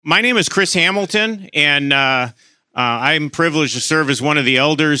My name is Chris Hamilton, and I'm privileged to serve as one of the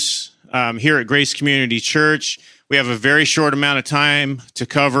elders here at Grace Community Church. We have a very short amount of time to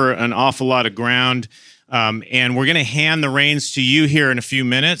cover an awful lot of ground, and we're going to hand the reins to you here in a few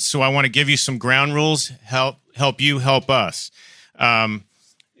minutes. So I want to give you some ground rules, help you, help us.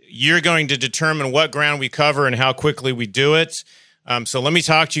 You're going to determine what ground we cover and how quickly we do it. So let me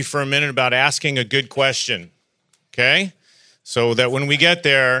talk to you for a minute about asking a good question, okay? So that when we get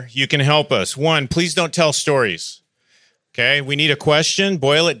there, you can help us. One, please don't tell stories, okay? We need a question.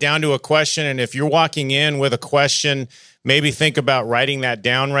 Boil it down to a question, and if you're walking in with a question, maybe think about writing that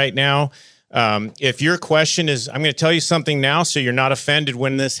down right now. If your question is, I'm going to tell you something now so you're not offended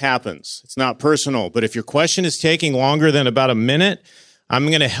when this happens. It's not personal, but if your question is taking longer than about a minute, I'm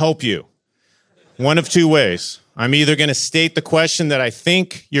going to help you. One of two ways. I'm either going to state the question that I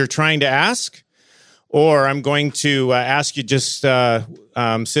think you're trying to ask, or I'm going to ask you just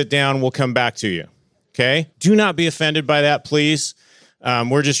sit down. We'll come back to you, okay? Do not be offended by that, please.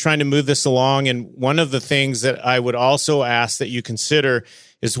 We're just trying to move this along, and one of the things that I would also ask that you consider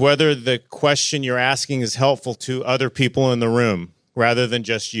is whether the question you're asking is helpful to other people in the room rather than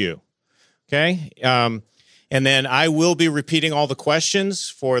just you, okay? And then I will be repeating all the questions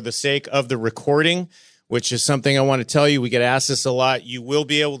for the sake of the recording, which is something I want to tell you. We get asked this a lot. You will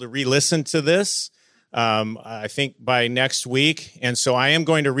be able to re-listen to this, I think, by next week. And so I am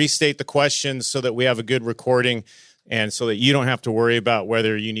going to restate the questions so that we have a good recording and so that you don't have to worry about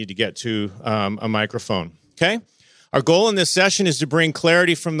whether you need to get to a microphone, okay? Our goal in this session is to bring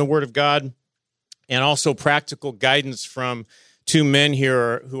clarity from the Word of God and also practical guidance from two men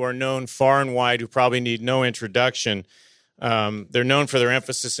here who are known far and wide, who probably need no introduction. They're known for their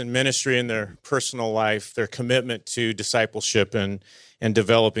emphasis in ministry and their personal life, their commitment to discipleship and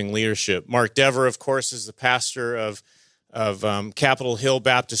developing leadership. Mark Dever, of course, is the pastor of Capitol Hill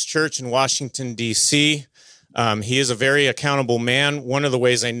Baptist Church in Washington, D.C. He is a very accountable man. One of the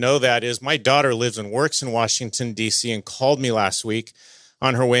ways I know that is my daughter lives and works in Washington, D.C., and called me last week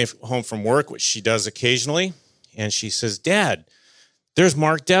on her way home from work, which she does occasionally. And she says, "Dad, there's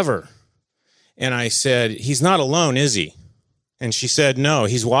Mark Dever." And I said, "He's not alone, is he?" And she said, "No,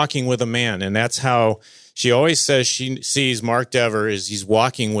 he's walking with a man." And that's how she always says she sees Mark Dever is he's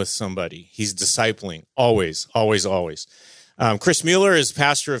walking with somebody. He's discipling, always, always, always. Chris Mueller is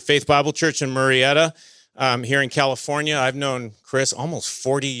pastor of Faith Bible Church in Murrieta here in California. I've known Chris almost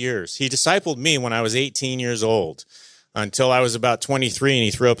 40 years. He discipled me when I was 18 years old until I was about 23, and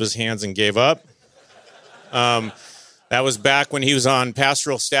he threw up his hands and gave up. That was back when he was on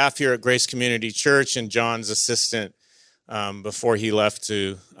pastoral staff here at Grace Community Church and John's assistant before he left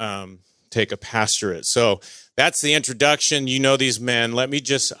to take a pastorate. So that's the introduction. You know these men.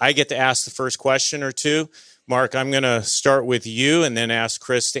 I get to ask the first question or two. Mark, I'm going to start with you and then ask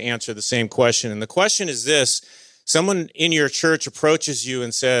Chris to answer the same question. And the question is this: someone in your church approaches you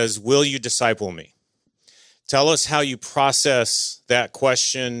and says, "Will you disciple me?" Tell us how you process that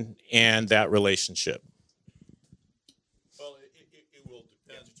question and that relationship. It will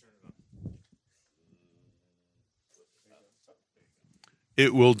depend.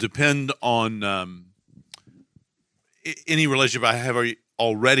 It will depend on any relationship I have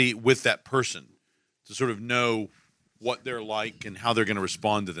already with that person to sort of know what they're like and how they're going to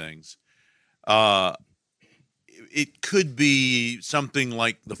respond to things. It could be something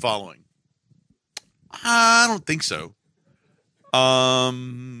like the following. I don't think so. You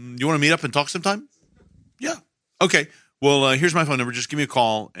want to meet up and talk sometime? Yeah. Okay. Well, here's my phone number. Just give me a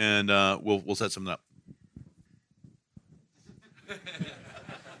call, and we'll set something up.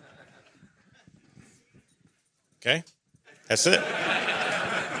 Okay, that's it.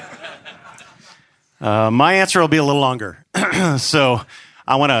 My answer will be a little longer. So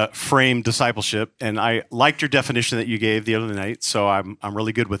I want to frame discipleship, and I liked your definition that you gave the other night, so I'm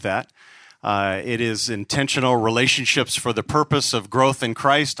really good with that. It is intentional relationships for the purpose of growth in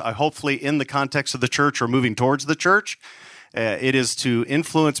Christ, hopefully in the context of the church or moving towards the church. It is to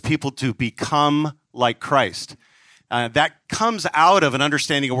influence people to become like Christ. That comes out of an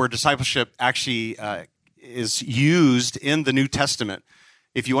understanding of where discipleship actually is used in the New Testament.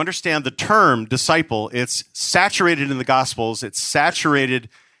 If you understand the term disciple, it's saturated in the Gospels. It's saturated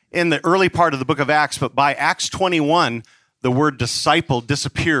in the early part of the book of Acts, but by Acts 21, the word disciple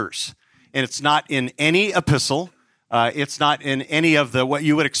disappears. And it's not in any epistle. It's not in any of what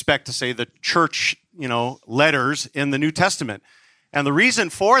you would expect to say the church, letters in the New Testament. And the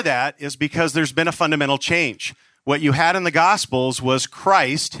reason for that is because there's been a fundamental change. What you had in the Gospels was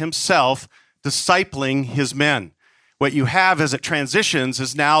Christ himself discipling his men. What you have as it transitions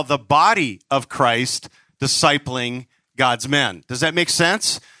is now the body of Christ discipling God's men. Does that make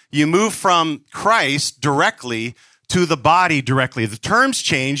sense? You move from Christ directly to the body directly. The terms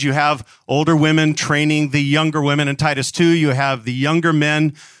change. You have older women training the younger women in Titus 2. You have the younger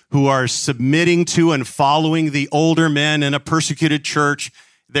men who are submitting to and following the older men in a persecuted church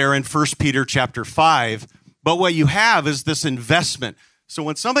there in 1 Peter chapter 5. But what you have is this investment. So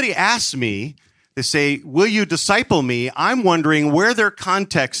when somebody asks me, they say, will you disciple me? I'm wondering where their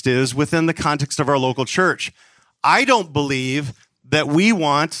context is within the context of our local church. I don't believe that we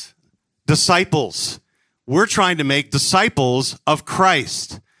want disciples. We're trying to make disciples of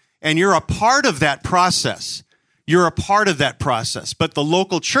Christ. And you're a part of that process. You're a part of that process. But the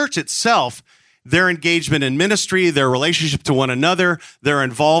local church itself, their engagement in ministry, their relationship to one another, their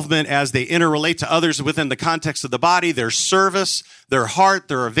involvement as they interrelate to others within the context of the body, their service, their heart,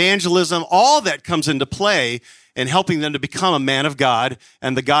 their evangelism, all that comes into play in helping them to become a man of God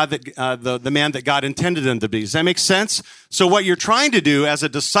and the man that God intended them to be. Does that make sense? So what you're trying to do as a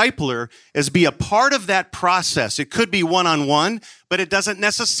discipler is be a part of that process. It could be one-on-one, but it doesn't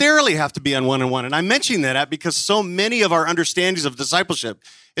necessarily have to be on one-on-one. And I'm mentioning that because so many of our understandings of discipleship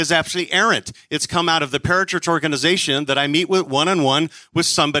is actually errant. It's come out of the parachurch organization that I meet with one-on-one with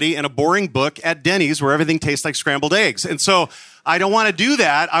somebody in a boring book at Denny's where everything tastes like scrambled eggs. And so I don't want to do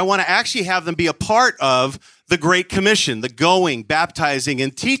that. I want to actually have them be a part of the Great Commission, the going, baptizing,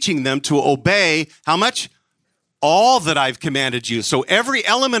 and teaching them to obey how much? All that I've commanded you. So every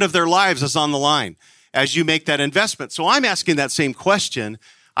element of their lives is on the line as you make that investment. So I'm asking that same question.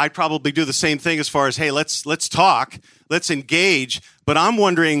 I'd probably do the same thing as far as, hey, let's talk, let's engage. But I'm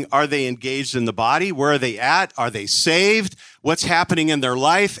wondering, are they engaged in the body? Where are they at? Are they saved? What's happening in their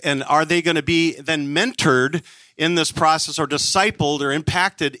life? And are they going to be then mentored in this process or discipled or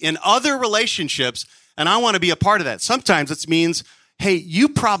impacted in other relationships? And I want to be a part of that. Sometimes it means, hey, you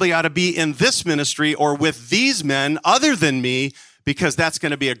probably ought to be in this ministry or with these men other than me, because that's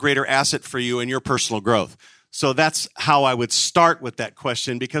going to be a greater asset for you in your personal growth. So that's how I would start with that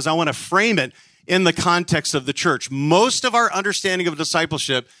question, because I want to frame it in the context of the church. Most of our understanding of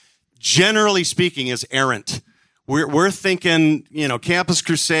discipleship, generally speaking, is errant. We're thinking, Campus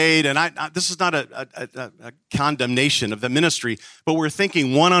Crusade, and this is not a condemnation of the ministry, but we're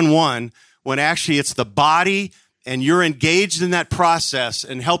thinking one-on-one when actually it's the body and you're engaged in that process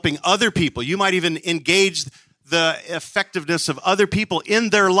and helping other people. You might even engage the effectiveness of other people in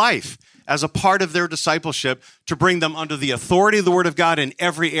their life as a part of their discipleship to bring them under the authority of the Word of God in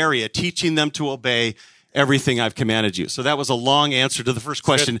every area, teaching them to obey everything I've commanded you. So that was a long answer to the first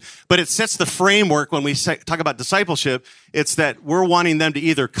question, but it sets the framework when we talk about discipleship. It's that we're wanting them to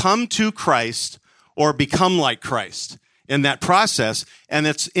either come to Christ or become like Christ in that process, and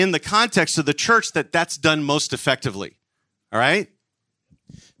it's in the context of the church that's done most effectively. All right?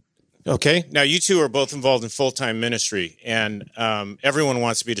 Okay. Now, you two are both involved in full-time ministry, and everyone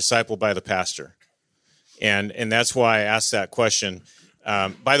wants to be discipled by the pastor. And that's why I asked that question.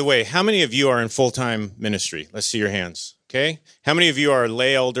 By the way, how many of you are in full-time ministry? Let's see your hands. Okay. How many of you are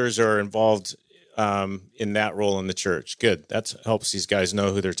lay elders or involved in that role in the church? Good. That helps these guys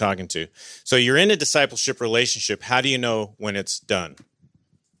know who they're talking to. So you're in a discipleship relationship. How do you know when it's done?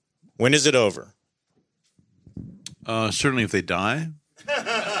 When is it over? Certainly if they die.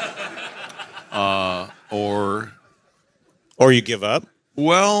 Or you give up.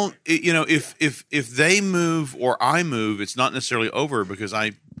 Well, if they move or I move, it's not necessarily over, because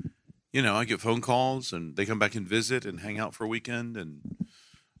I get phone calls and they come back and visit and hang out for a weekend, and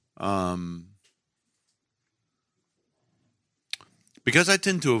because I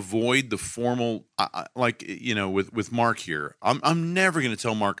tend to avoid the formal, with Mark here, I'm never going to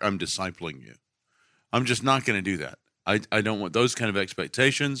tell Mark I'm discipling you. I'm just not going to do that. I don't want those kind of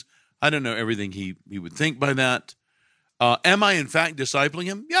expectations. I don't know everything he would think by that. Am I in fact discipling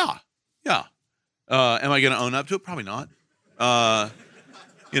him? Yeah. Am I going to own up to it? Probably not.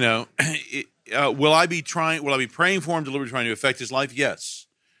 Will I be praying for him, deliberately trying to affect his life? Yes.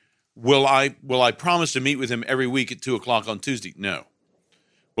 Will I promise to meet with him every week at 2:00 on Tuesday? No.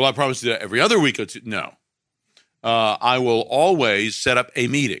 Will I promise to do that every other week? No. I will always set up a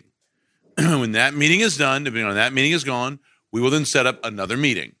meeting. When that meeting is done, depending on that meeting is gone, we will then set up another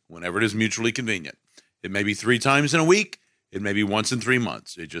meeting whenever it is mutually convenient. It may be 3 times in a week. It may be once in 3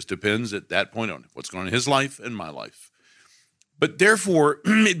 months. It just depends at that point on what's going on in his life and my life. But therefore,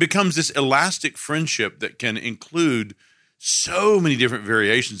 it becomes this elastic friendship that can include so many different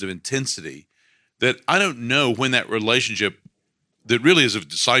variations of intensity that I don't know when that relationship that really is of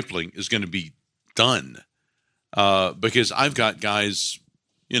discipling is going to be done. Because I've got guys,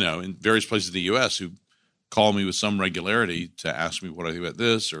 in various places in the U.S. who call me with some regularity to ask me what I think about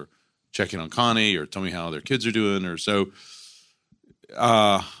this or check in on Connie or tell me how their kids are doing or so.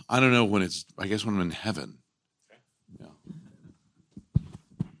 I don't know when I guess when I'm in heaven. Yeah.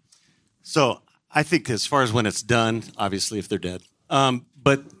 So I think as far as when it's done, obviously if they're dead,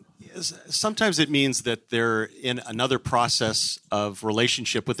 but sometimes it means that they're in another process of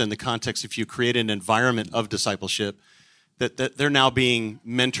relationship within the context. If you create an environment of discipleship, that they're now being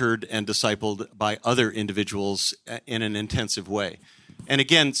mentored and discipled by other individuals in an intensive way. And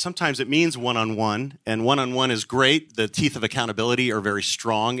again, sometimes it means one-on-one, and one-on-one is great. The teeth of accountability are very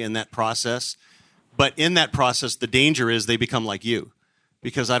strong in that process. But in that process, the danger is they become like you,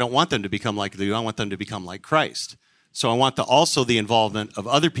 because I don't want them to become like you. I want them to become like Christ. So I want also the involvement of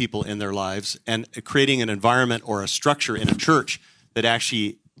other people in their lives and creating an environment or a structure in a church that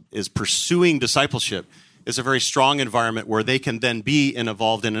actually is pursuing discipleship is a very strong environment where they can then be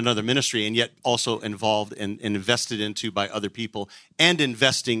involved in another ministry and yet also involved and invested into by other people and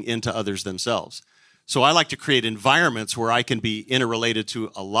investing into others themselves. So I like to create environments where I can be interrelated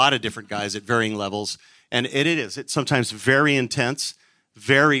to a lot of different guys at varying levels. And it's sometimes very intense,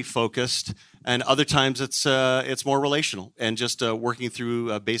 very focused, and other times it's more relational and just working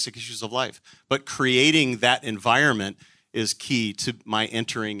through basic issues of life. But creating that environment is key to my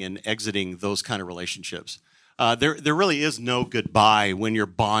entering and exiting those kind of relationships. There really is no goodbye when you're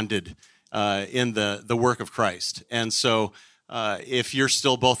bonded in the work of Christ. And so if you're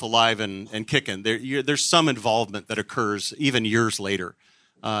still both alive and kicking, there's some involvement that occurs even years later.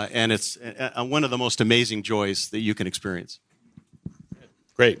 And it's one of the most amazing joys that you can experience.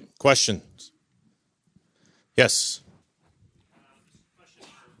 Great. Questions? Yes.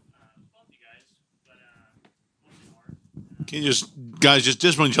 Can you just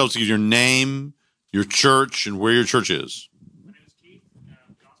want to tell us your name, your church, and where your church is? My name is Keith,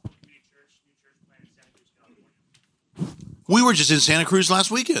 Gospel Community Church, new church plant in Santa Cruz, California. We were just in Santa Cruz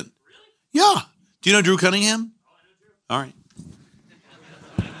last weekend. Really? Yeah. Do you know Drew Cunningham? Oh, I know Drew. All right.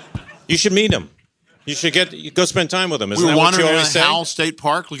 You should meet him. You should go spend time with him. Isn't we were that what wandering you around always say? Howell State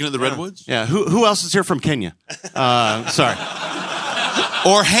Park looking at the redwoods. Yeah. Who else is here from Kenya? Sorry.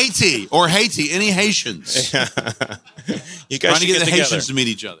 Or Haiti. Any Haitians? You guys Trying to should get the together. Haitians to meet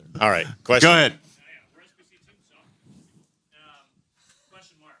each other. All right. Question. Go ahead. We're SBC too, so.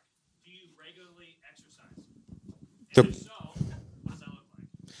 Question mark. Do you regularly exercise? And if so, what does that look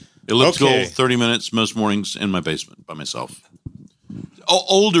like? Elliptical, Okay. 30 minutes most mornings in my basement by myself.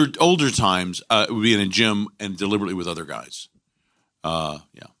 Older times, it would be in a gym and deliberately with other guys. Yeah.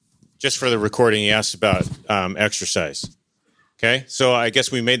 Just for the recording, he asked about exercise. Okay, so I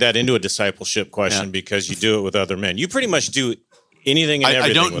guess we made that into a discipleship question because you do it with other men. You pretty much do anything and I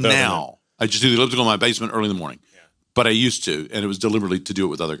everything don't with other men. now. I just do the elliptical in my basement early in the morning. Yeah. But I used to, and it was deliberately to do it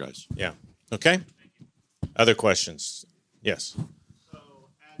with other guys. Yeah. Okay. Other questions? Yes. So,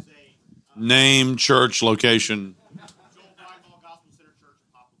 as a Name, church, location. Joel Kleinball Gospel Center Church in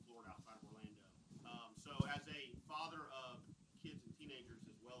Poplar, Florida, outside of Orlando. So, as a father of kids and teenagers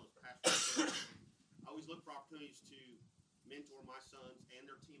as well as pastor, I always look for opportunities to mentor my sons and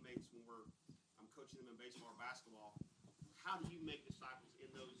their teammates when I'm coaching them in baseball or basketball. How do you make disciples in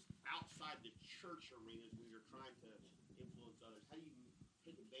those outside the church arenas when you're trying to influence others? How do you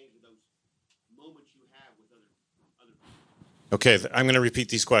take advantage of those moments you have with other people? Okay, I'm going to repeat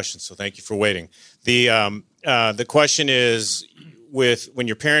these questions, so thank you for waiting. The question is, when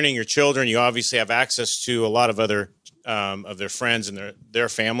you're parenting your children, you obviously have access to a lot of other of their friends and their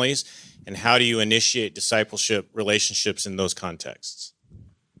families, and how do you initiate discipleship relationships in those contexts?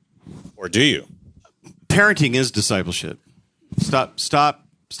 Or do you? Parenting is discipleship. Stop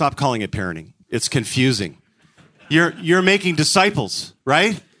calling it parenting. It's confusing. You're making disciples,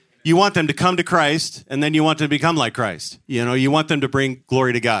 right? You want them to come to Christ, and then you want them to become like Christ. You want them to bring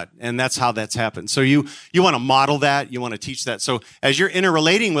glory to God, and that's how that's happened. So you want to model that. You want to teach that. So as you're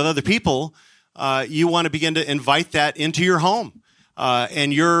interrelating with other people, you want to begin to invite that into your home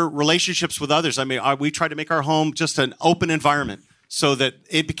and your relationships with others. I mean, we tried to make our home just an open environment so that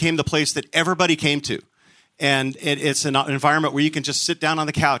it became the place that everybody came to. And it's an environment where you can just sit down on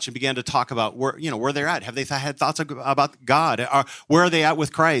the couch and begin to talk about where they're at. Have they had thoughts about God? Where are they at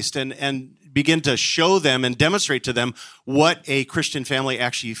with Christ? And begin to show them and demonstrate to them what a Christian family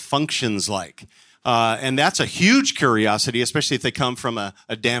actually functions like. And that's a huge curiosity, especially if they come from a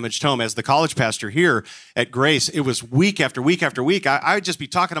damaged home. As the college pastor here at Grace, it was week after week after week. I'd just be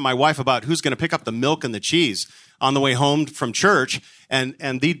talking to my wife about who's going to pick up the milk and the cheese on the way home from church. And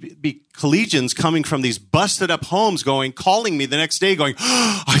they'd be collegians coming from these busted up homes calling me the next day going,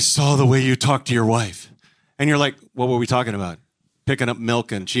 oh, I saw the way you talked to your wife. And you're like, what were we talking about? Picking up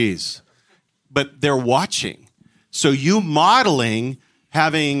milk and cheese. But they're watching. So you modeling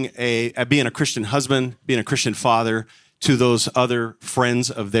being a Christian husband, being a Christian father to those other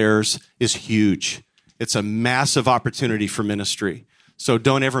friends of theirs is huge. It's a massive opportunity for ministry. So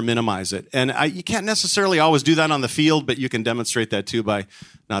don't ever minimize it. And you can't necessarily always do that on the field, but you can demonstrate that too by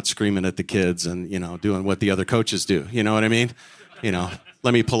not screaming at the kids and, doing what the other coaches do. You know what I mean?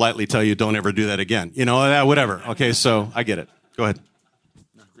 Let me politely tell you, don't ever do that again. Whatever. Okay, so I get it. Go ahead.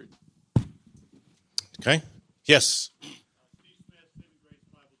 Okay. Yes.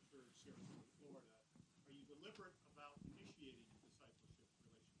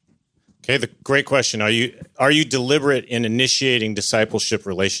 Okay, the great question. Are you deliberate in initiating discipleship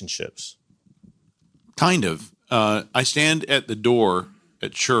relationships? Kind of. I stand at the door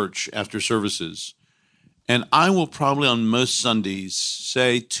at church after services, and I will probably on most Sundays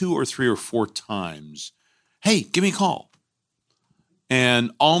say 2 or 3 or 4 times, "Hey, give me a call."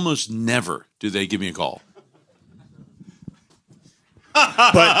 And almost never do they give me a call.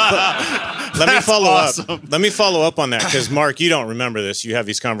 But let me follow up. Let me follow up on that because Mark, you don't remember this. You have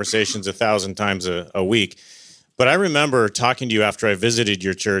these conversations 1,000 times a week. But I remember talking to you after I visited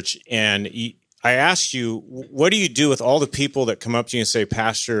your church, and I asked you, "What do you do with all the people that come up to you and say,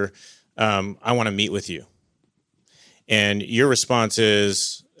 'Pastor, I want to meet with you'?" And your response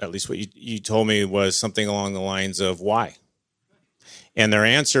is, at least what you told me, was something along the lines of, "Why?" And their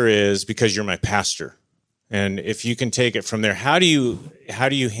answer is, "Because you're my pastor." And if you can take it from there, how do you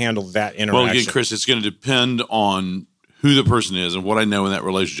handle that interaction? Well, again, Chris, it's going to depend on who the person is and what I know in that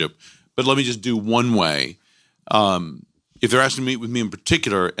relationship. But let me just do one way. If they're asking to meet with me in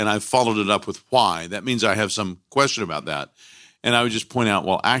particular, and I've followed it up with why, that means I have some question about that. And I would just point out,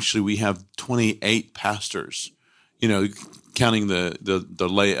 well, actually, we have 28 pastors, counting the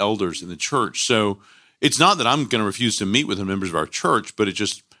lay elders in the church. So it's not that I'm going to refuse to meet with the members of our church, but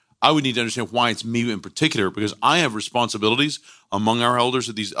I would need to understand why it's me in particular, because I have responsibilities among our elders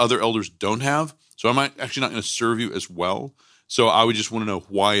that these other elders don't have. So I'm actually not going to serve you as well. So I would just want to know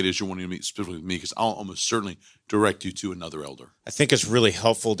why it is you're wanting to meet specifically with me, because I'll almost certainly direct you to another elder. I think it's really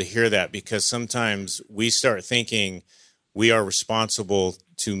helpful to hear that, because sometimes we start thinking we are responsible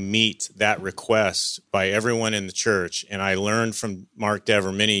to meet that request by everyone in the church. And I learned from Mark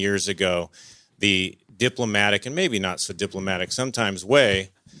Dever many years ago the diplomatic and maybe not so diplomatic sometimes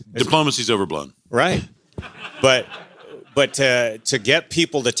way. Diplomacy's overblown. Right. But to get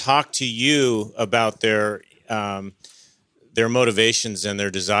people to talk to you about their motivations and their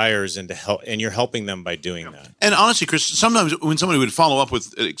desires and to help, and you're helping them by doing that. And honestly, Chris, sometimes when somebody would follow up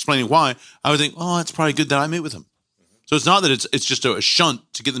with explaining why, I would think, oh, it's probably good that I meet with them. So it's not that it's just a shunt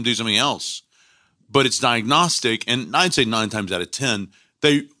to get them to do something else, but it's diagnostic. And I'd say 9 times out of 10,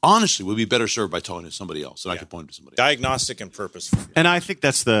 they honestly would be better served by talking to somebody else, and I could point to somebody else. Diagnostic and purposeful. And I think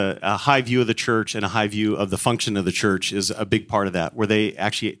that's the high view of the church and a high view of the function of the church is a big part of that, where they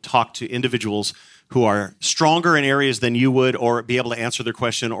actually talk to individuals who are stronger in areas than you would, or be able to answer their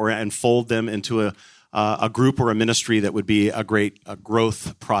question or unfold them into a group or a ministry that would be a great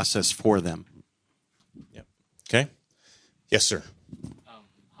growth process for them. Yep. Okay. Yes, sir.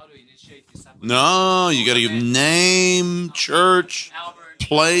 How to initiate discipleship? No, you got to give name, church,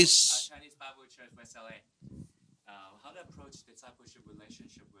 place. Chinese Bible Church, West LA. How to approach discipleship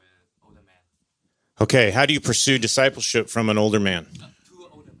relationship with older men? Okay. How do you pursue discipleship from an older man? To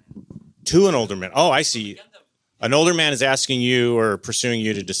older men. To an older man. Oh, I see. An older man is asking you or pursuing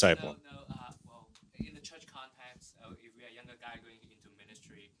you to disciple. No. Well, in the church context, if we are a younger guy going into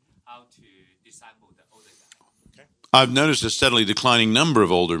ministry, how to disciple the older guy? I've noticed a steadily declining number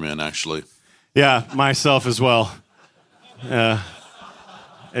of older men, actually. Yeah, myself as well.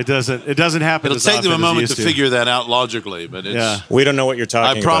 It doesn't happen. It'll as take them a often as it moment used to figure that out logically, but it's. Yeah. We don't know what you're talking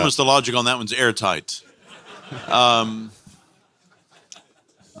I about. promise the logic on that one's airtight. When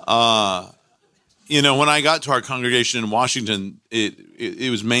I got to our congregation in Washington,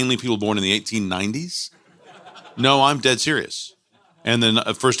 it was mainly people born in the 1890s. No, I'm dead serious. And then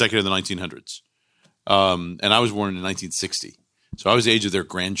first decade of the 1900s. And I was born in 1960. So I was the age of their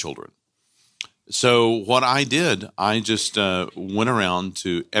grandchildren. So what I did, I just went around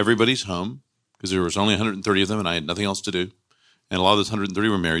to everybody's home, because there was only 130 of them and I had nothing else to do. And a lot of those 130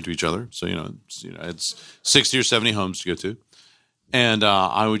 were married to each other. So, it's 60 or 70 homes to go to. And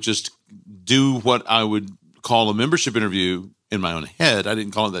I would just do what I would call a membership interview in my own head. I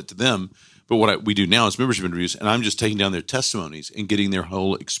didn't call it that to them. But what we do now is membership interviews, and I'm just taking down their testimonies and getting their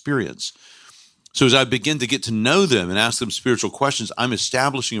whole experience. So as I begin to get to know them and ask them spiritual questions, I'm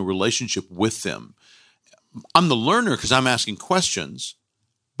establishing a relationship with them. I'm the learner because I'm asking questions,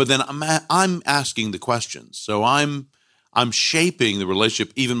 but then I'm asking the questions. So I'm shaping the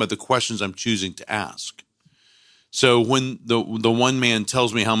relationship even by the questions I'm choosing to ask. So when the one man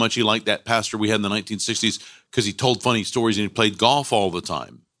tells me how much he liked that pastor we had in the 1960s because he told funny stories and he played golf all the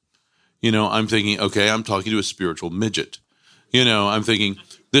time, I'm thinking, okay, I'm talking to a spiritual midget. I'm thinking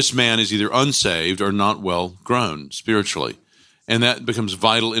this man is either unsaved or not well grown spiritually. And that becomes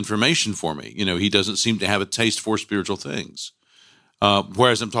vital information for me. He doesn't seem to have a taste for spiritual things.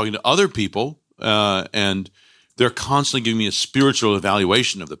 Whereas I'm talking to other people and they're constantly giving me a spiritual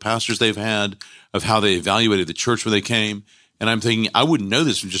evaluation of the pastors they've had, of how they evaluated the church where they came. And I'm thinking, I wouldn't know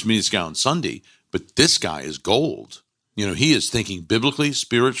this from just meeting this guy on Sunday, but this guy is gold. He is thinking biblically,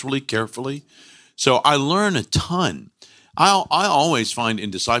 spiritually, carefully. So I learn a ton. I always find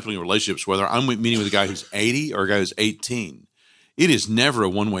in discipling relationships, whether I'm meeting with a guy who's 80 or a guy who's 18, it is never a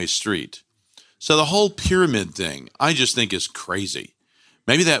one-way street. So the whole pyramid thing, I just think is crazy.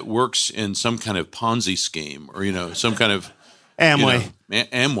 Maybe that works in some kind of Ponzi scheme or, some kind of Amway.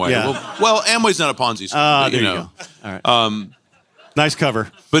 Amway. Yeah. Well, Amway's not a Ponzi scheme. But, there you go. All right. Nice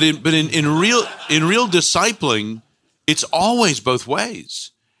cover. But in real discipling, it's always both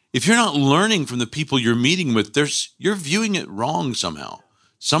ways. If you're not learning from the people you're meeting with, you're viewing it wrong somehow.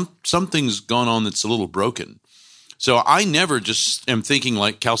 Something's gone on that's a little broken. So I never just am thinking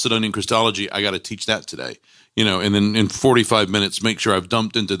like Chalcedonian Christology, I got to teach that today, and then in 45 minutes, make sure I've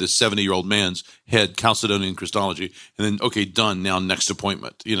dumped into this 70-year-old man's head Chalcedonian Christology, and then, okay, done, now next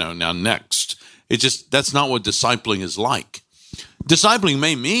appointment, now next. That's not what discipling is like. Discipling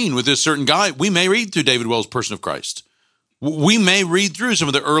may mean with this certain guy, we may read through David Wells' Person of Christ. We may read through some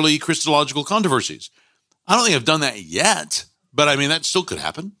of the early Christological controversies. I don't think I've done that yet, but I mean, that still could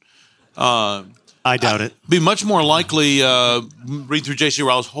happen. I doubt it. Be much more likely read through J.C.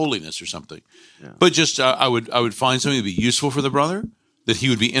 Ryle's Holiness or something. Yeah. But just I would find something to be useful for the brother that he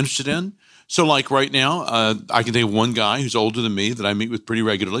would be interested in. So like right now, I can think of one guy who's older than me that I meet with pretty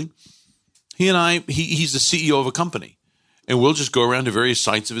regularly. He's the CEO of a company. And we'll just go around to various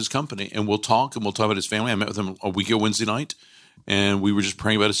sites of his company and we'll talk about his family. I met with him a week ago Wednesday night and we were just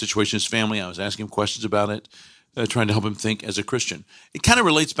praying about a situation in his family. I was asking him questions about it. Trying to help him think as a Christian. It kind of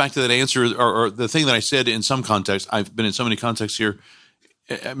relates back to that answer or the thing that I said in some context. I've been in so many contexts here.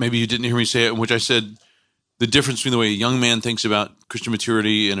 Maybe you didn't hear me say it, in which I said the difference between the way a young man thinks about Christian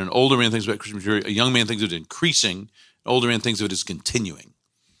maturity and an older man thinks about Christian maturity. A young man thinks of it increasing. An older man thinks of it as continuing.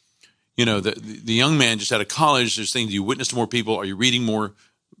 The young man just out of college, there's things, do you witness to more people? Are you reading more,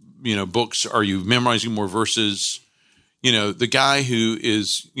 books? Are you memorizing more verses? The guy who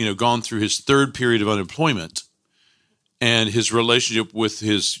is, gone through his third period of unemployment and his relationship with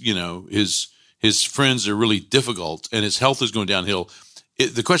his friends are really difficult and his health is going downhill.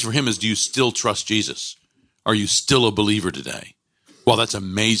 The question for him is, do you still trust Jesus? Are you still a believer today? Well, that's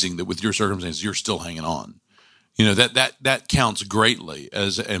amazing that with your circumstances, you're still hanging on. That counts greatly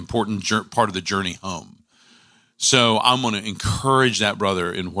as an important part of the journey home. So I'm going to encourage that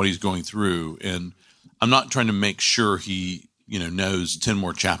brother in what he's going through. And I'm not trying to make sure he, knows 10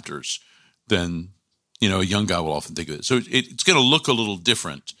 more chapters than, a young guy will often think of it. So it's going to look a little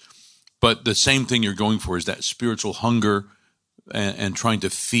different, but the same thing you're going for is that spiritual hunger and trying to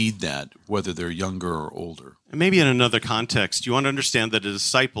feed that, whether they're younger or older. And maybe in another context, you want to understand that a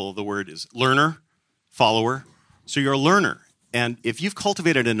disciple, the word is learner, follower. So you're a learner. And if you've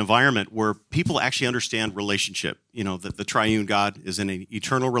cultivated an environment where people actually understand relationship, that the triune God is in an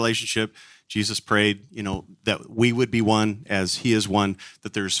eternal relationship. Jesus prayed, that we would be one as he is one,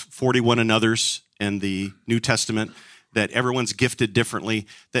 that there's 41 another's in the New Testament, that everyone's gifted differently,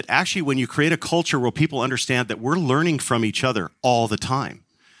 that actually when you create a culture where people understand that we're learning from each other all the time,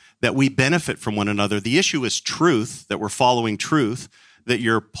 that we benefit from one another. The issue is truth, that we're following truth, that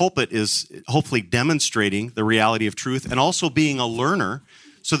your pulpit is hopefully demonstrating the reality of truth and also being a learner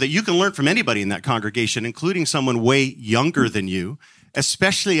so that you can learn from anybody in that congregation, including someone way younger than you,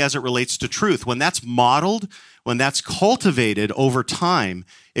 especially as it relates to truth. When that's modeled, when that's cultivated over time,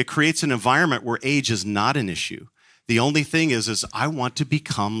 it creates an environment where age is not an issue. The only thing is I want to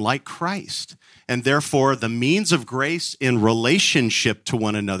become like Christ. And therefore, the means of grace in relationship to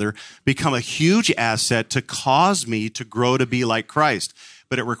one another become a huge asset to cause me to grow to be like Christ.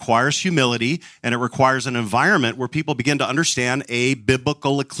 But it requires humility, and it requires an environment where people begin to understand a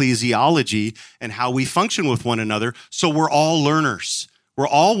biblical ecclesiology and how we function with one another. So we're all learners. We're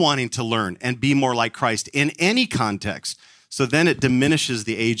all wanting to learn and be more like Christ in any context. So then it diminishes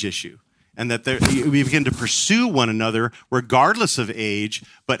the age issue. And that we begin to pursue one another regardless of age,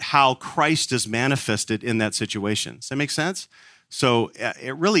 but how Christ is manifested in that situation. Does that make sense? So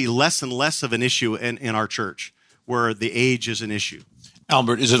it really less and less of an issue in our church where the age is an issue.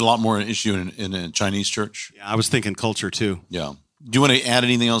 Albert, is it a lot more an issue in a Chinese church? Yeah, I was thinking culture too. Yeah. Do you want to add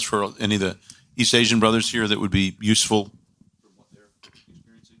anything else for any of the East Asian brothers here that would be useful from what they're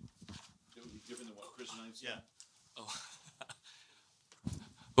experiencing? That would be different than what Chris and I have said?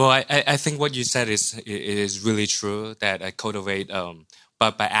 Well, I think what you said is really true, that I cultivate,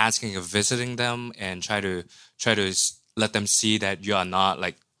 but by asking and visiting them and try to let them see that you are not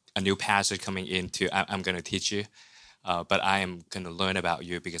like a new pastor coming into, I'm going to teach you, but I am going to learn about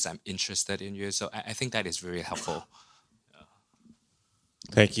you because I'm interested in you. So I think that is very helpful.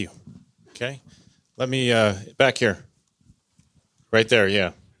 Thank you. Okay. Let me, back here. Right there,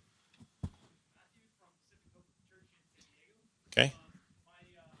 yeah. Okay.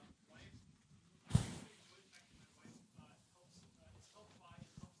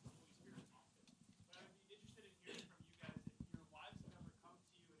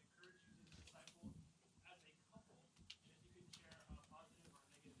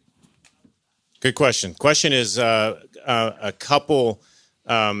 Good question. Question is a couple,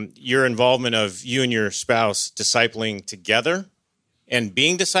 your involvement of you and your spouse discipling together and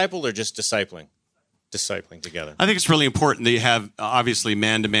being discipled, or just discipling? Discipling together. I think it's really important that you have, obviously,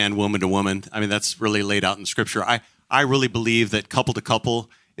 man to man, woman to woman. I mean, that's really laid out in Scripture. I really believe that couple to couple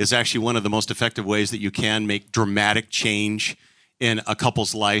is actually one of the most effective ways that you can make dramatic change in a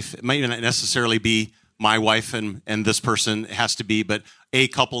couple's life. It might not necessarily be my wife and this person, it has to be, but a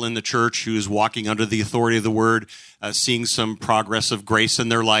couple in the church who's walking under the authority of the word, seeing some progress of grace in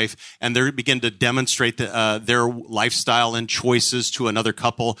their life, and they begin to demonstrate their lifestyle and choices to another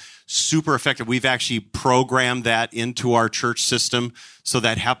couple. Super effective. We've actually programmed that into our church system, so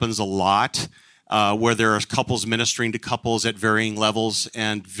that happens a lot, where there are couples ministering to couples at varying levels,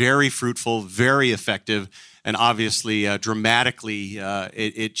 and very fruitful, very effective. And obviously, dramatically,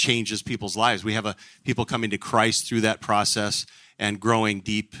 it changes people's lives. We have people coming to Christ through that process and growing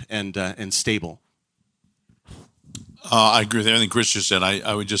deep and stable. I agree with everything Chris just said.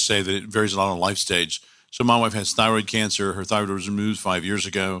 I would just say that it varies a lot on life stage. So my wife has thyroid cancer. Her thyroid was removed 5 years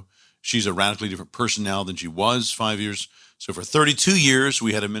ago. She's a radically different person now than she was 5 years. So for 32 years,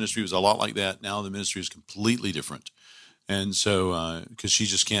 we had a ministry that was a lot like that. Now the ministry is completely different. And so, because she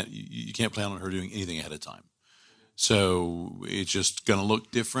just you can't plan on her doing anything ahead of time. So it's just going to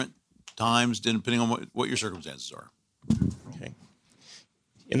look different times depending on what your circumstances are. Okay.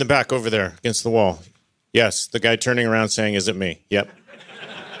 In the back over there against the wall. Yes, the guy turning around saying, "Is it me?" Yep.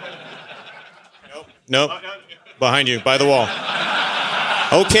 Nope. Behind you, by the wall.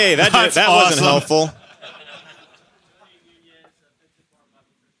 Okay, that wasn't awesome. helpful.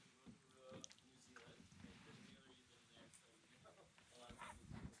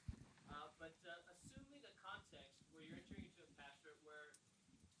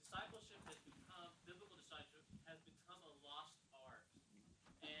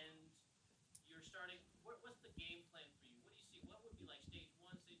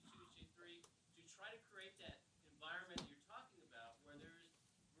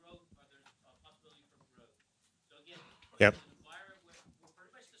 Yep.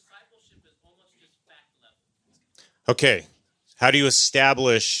 Okay. How do you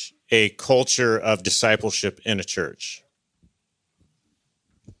establish a culture of discipleship in a church?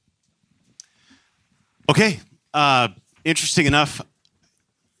 Okay. Interesting enough,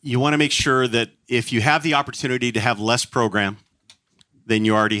 you want to make sure that if you have the opportunity to have less program than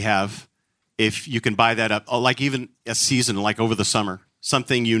you already have, if you can buy that up, like even a season, like over the summer,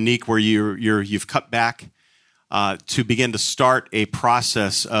 something unique where you've cut back, to begin to start a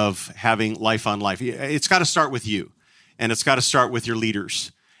process of having life on life. It's got to start with you, and it's got to start with your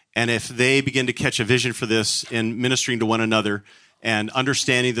leaders. And if they begin to catch a vision for this in ministering to one another and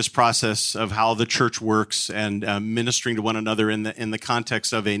understanding this process of how the church works and ministering to one another in the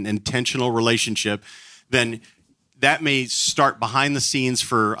context of an intentional relationship, then that may start behind the scenes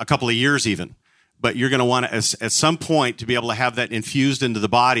for a couple of years even. But you're going to want to, at some point, to be able to have that infused into the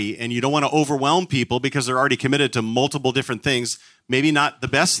body, and you don't want to overwhelm people because they're already committed to multiple different things, maybe not the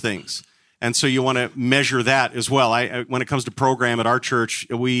best things. And so you want to measure that as well. When it comes to program at our church,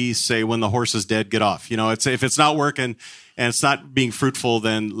 we say, when the horse is dead, get off. If it's not working and it's not being fruitful,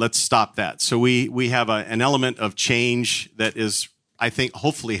 then let's stop that. So we have an element of change that is, I think,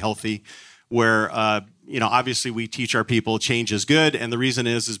 hopefully healthy, where obviously we teach our people change is good. And the reason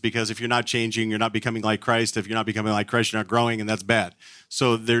is because if you're not changing, you're not becoming like Christ. If you're not becoming like Christ, you're not growing, and that's bad.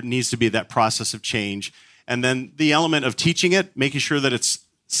 So there needs to be that process of change. And then the element of teaching it, making sure that it's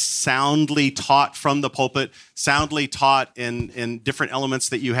soundly taught from the pulpit, soundly taught in different elements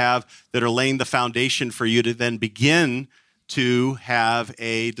that you have that are laying the foundation for you to then begin to have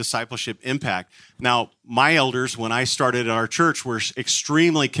a discipleship impact. Now, my elders, when I started at our church, were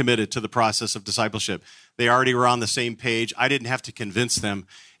extremely committed to the process of discipleship. They already were on the same page. I didn't have to convince them.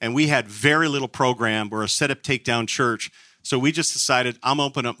 And we had very little program. We're a set-up, take-down church. So we just decided, I'm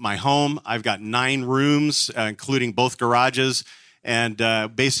opening up my home. I've got 9 rooms, including both garages. And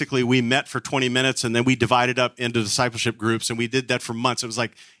basically, we met for 20 minutes, and then we divided up into discipleship groups, and we did that for months. It was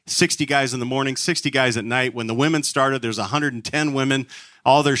like 60 guys in the morning, 60 guys at night. When the women started, there's 110 women.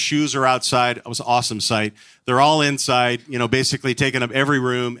 All their shoes are outside. It was an awesome sight. They're all inside, basically taking up every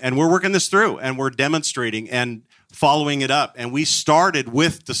room. And we're working this through, and we're demonstrating and following it up. And we started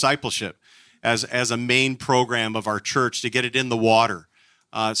with discipleship as a main program of our church to get it in the water.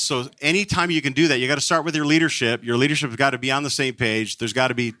 So anytime you can do that, you got to start with your leadership. Your leadership has got to be on the same page. There's got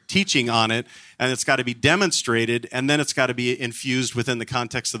to be teaching on it, and it's got to be demonstrated, and then it's got to be infused within the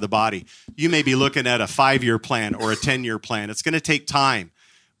context of the body. You may be looking at a 5-year plan or a 10-year plan. It's going to take time,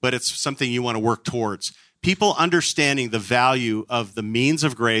 but it's something you want to work towards. People understanding the value of the means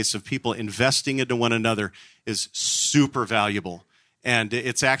of grace, of people investing into one another, is super valuable. And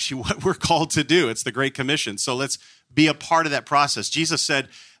it's actually what we're called to do. It's the Great Commission. So let's be a part of that process. Jesus said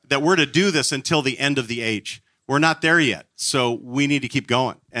that we're to do this until the end of the age. We're not there yet. So we need to keep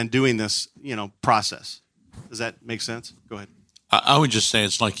going and doing this, process. Does that make sense? Go ahead. I would just say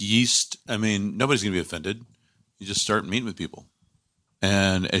it's like yeast. I mean, nobody's going to be offended. You just start meeting with people.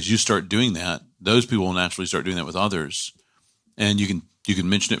 And as you start doing that, those people will naturally start doing that with others. And you can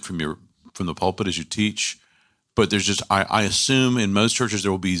mention it from the pulpit as you teach. But there's just, I assume in most churches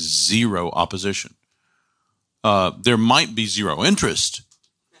there will be zero opposition. There might be zero interest,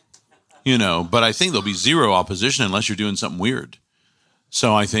 but I think there'll be zero opposition unless you're doing something weird.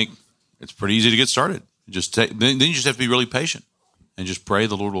 So I think it's pretty easy to get started. Then you just have to be really patient and just pray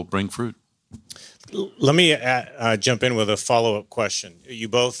the Lord will bring fruit. Let me jump in with a follow-up question. You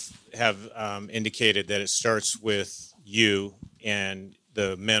both have indicated that it starts with you and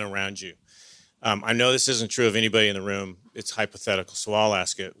the men around you. I know this isn't true of anybody in the room. It's hypothetical, so I'll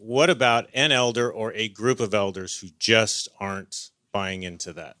ask it. What about an elder or a group of elders who just aren't buying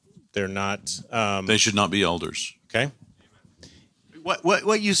into that? They're not. They should not be elders. Okay.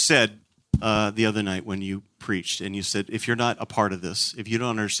 What you said the other night when you preached, and you said, if you're not a part of this, if you don't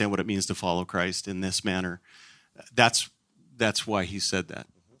understand what it means to follow Christ in this manner, that's why he said that,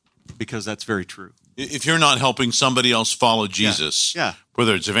 because that's very true. If you're not helping somebody else follow Jesus,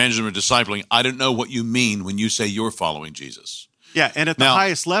 whether it's evangelism or discipling, I don't know what you mean when you say you're following Jesus. Yeah, and at the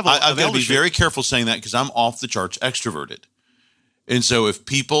highest level I've got to be very careful saying that because I'm off the charts extroverted. And so if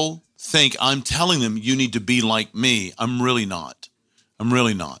people think I'm telling them you need to be like me, I'm really not.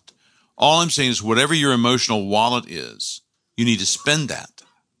 All I'm saying is whatever your emotional wallet is, you need to spend that.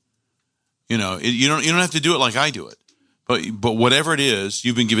 You don't have to do it like I do it. But whatever it is,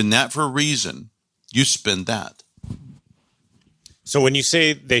 you've been given that for a reason. You spend that. So when you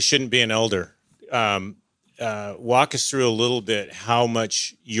say they shouldn't be an elder, walk us through a little bit how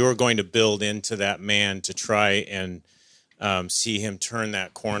much you're going to build into that man to try and see him turn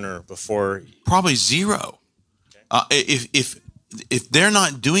that corner before. Probably zero. Okay. If they're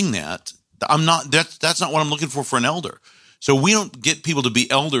not doing that, that's not what I'm looking for an elder. So we don't get people to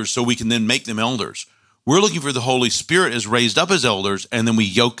be elders so we can then make them elders. We're looking for the Holy Spirit as raised up as elders, and then we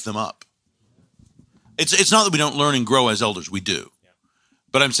yoke them up. It's not that we don't learn and grow as elders. We do.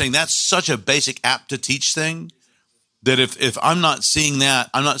 But I'm saying that's such a basic apt to teach thing that if I'm not seeing that,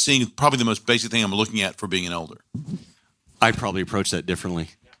 I'm not seeing probably the most basic thing I'm looking at for being an elder. I'd probably approach that differently.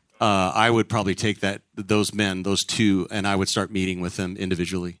 I would probably take those men, those two, and I would start meeting with them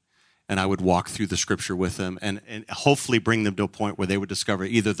individually. And I would walk through the scripture with them and hopefully bring them to a point where they would discover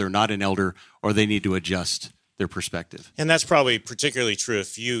either they're not an elder or they need to adjust their perspective. And that's probably particularly true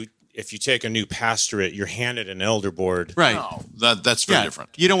if you take a new pastorate, you're handed an elder board. Right. No, that's very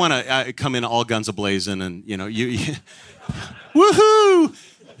different. You don't want to come in all guns a-blazing and, you woohoo!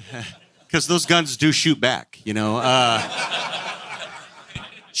 Because those guns do shoot back,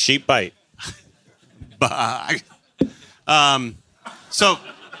 Sheep bite. So,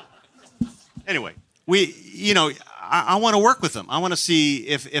 anyway, I want to work with them. I want to see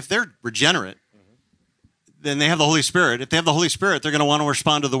if they're regenerate, then they have the Holy Spirit. If they have the Holy Spirit, they're going to want to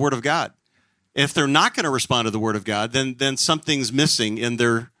respond to the Word of God. If they're not going to respond to the Word of God, then something's missing in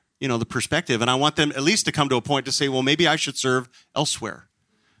their, the perspective. And I want them at least to come to a point to say, well, maybe I should serve elsewhere.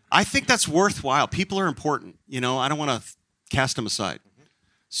 I think that's worthwhile. People are important. I don't want to cast them aside.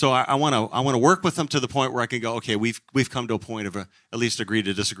 So I want to work with them to the point where I can go, okay, we've come to a point of at least agree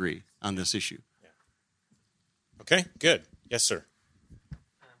to disagree on this issue. Yeah. Okay, good. Yes, sir.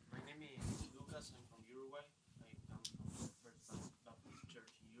 My name is Lucas. I'm from Uruguay. I come from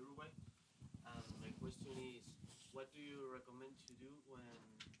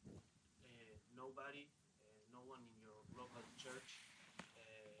nobody, no one in your local church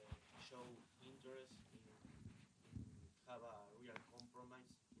show interest in have a real compromise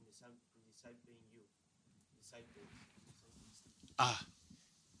in discipling you, disciples.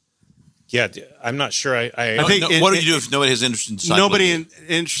 Yeah, I'm not sure. I think what do you do if nobody has interest in discipling? Nobody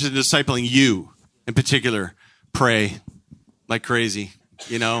interested in discipling you in particular. Pray like crazy,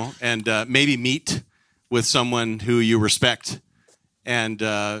 and maybe meet with someone who you respect and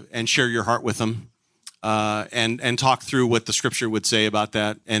share your heart with them, and talk through what the scripture would say about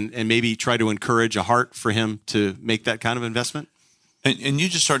that, and maybe try to encourage a heart for him to make that kind of investment. And you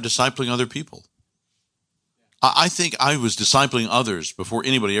just start discipling other people. I think I was discipling others before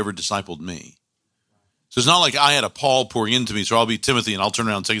anybody ever discipled me. So it's not like I had a Paul pouring into me, so I'll be Timothy and I'll turn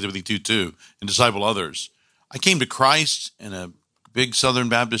around and 2 Timothy 2:2 and disciple others. I came to Christ in a big Southern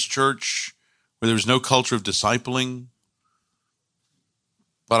Baptist church where there was no culture of discipling.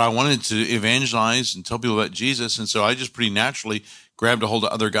 But I wanted to evangelize and tell people about Jesus, and so I just pretty naturally grabbed a hold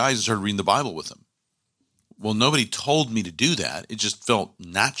of other guys and started reading the Bible with them. Well, nobody told me to do that. It just felt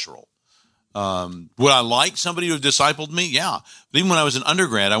natural. Would I like somebody who discipled me? Yeah. But even when I was an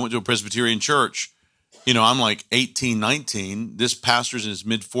undergrad, I went to a Presbyterian church. I'm like 18, 19. This pastor's in his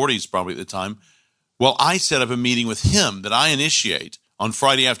mid-40s probably at the time. Well, I set up a meeting with him that I initiate on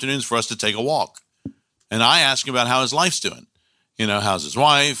Friday afternoons for us to take a walk. And I ask him about how his life's doing. How's his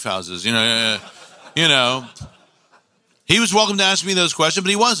wife? How's his, He was welcome to ask me those questions, but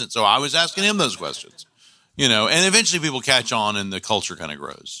he wasn't. So I was asking him those questions. And eventually people catch on and the culture kind of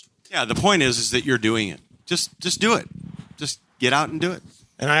grows. Yeah, the point is that you're doing it. Just do it. Just get out and do it.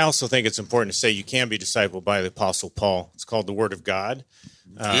 And I also think it's important to say you can be discipled by the Apostle Paul. It's called the Word of God.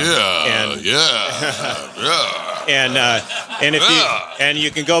 And if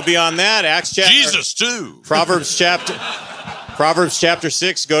you can go beyond that, Acts chapter Jesus too. Proverbs chapter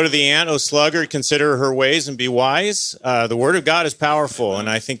 6, go to the ant, O sluggard, consider her ways and be wise. The Word of God is powerful, and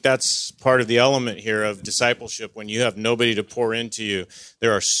I think that's part of the element here of discipleship. When you have nobody to pour into you,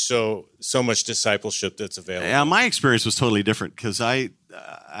 there are so much discipleship that's available. Yeah, my experience was totally different because I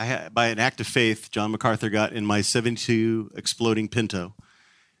by an act of faith, John MacArthur got in my 72 exploding Pinto,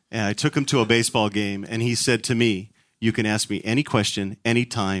 and I took him to a baseball game, and he said to me, "You can ask me any question,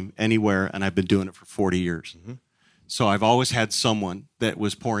 anytime, anywhere," and I've been doing it for 40 years. Mm-hmm. So I've always had someone that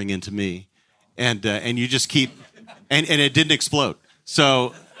was pouring into me, and you just keep, and it didn't explode.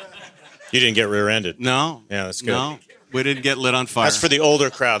 So you didn't get rear-ended. No. Yeah, that's good. No, we didn't get lit on fire. That's for the older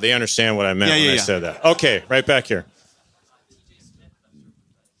crowd. They understand what I meant when I said that. Okay, right back here.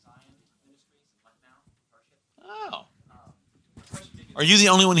 Oh. Are you the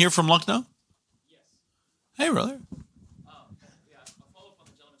only one here from Lucknow? Yes. Hey, brother. A follow-up on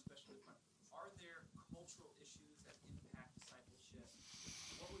the gentleman's question. Are there cultural issues that impact discipleship?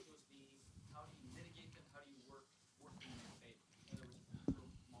 What would those be? How do you mitigate them? How do you work in your faith? In other words, people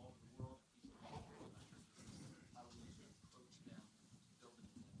from all over the world, people from all over the country, how do we approach them, build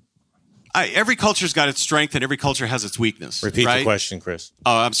them? Every culture's got its strength, and every culture has its weakness. Repeat right? the question, Chris.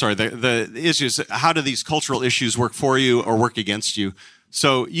 Oh, I'm sorry. The issue is, how do these cultural issues work for you or work against you?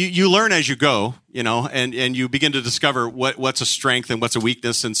 So you learn as you go, and you begin to discover what's a strength and what's a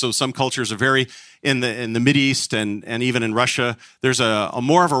weakness. And so some cultures are very in the Mideast and even in Russia, there's a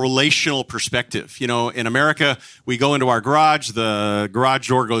more of a relational perspective. In America, we go into our garage, the garage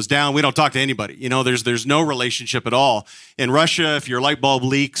door goes down, we don't talk to anybody. There's no relationship at all. In Russia, if your light bulb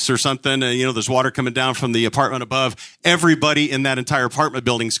leaks or something, there's water coming down from the apartment above, everybody in that entire apartment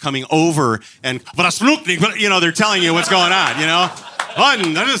building's coming over and they're telling you what's going on.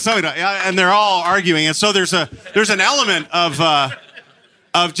 And they're all arguing, and so there's an element of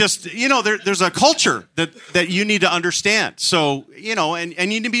just there's a culture that you need to understand. So and you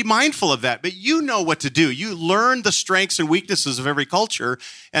need to be mindful of that. But what to do. You learn the strengths and weaknesses of every culture,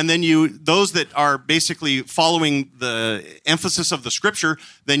 and then those that are basically following the emphasis of the Scripture,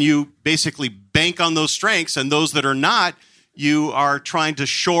 then you basically bank on those strengths, and those that are not, you are trying to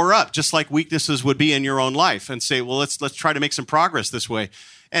shore up, just like weaknesses would be in your own life, and say, well, let's try to make some progress this way.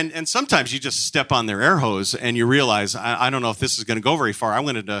 And sometimes you just step on their air hose and you realize, I don't know if this is going to go very far. I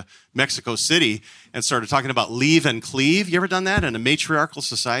went into Mexico City and started talking about leave and cleave. You ever done that in a matriarchal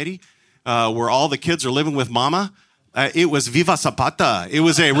society where all the kids are living with mama? It was Viva Zapata. It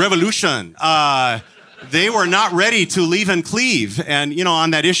was a revolution. They were not ready to leave and cleave and,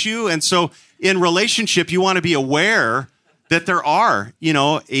 on that issue. And so in relationship, you want to be aware that there are,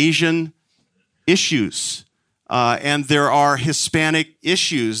 Asian issues. And there are Hispanic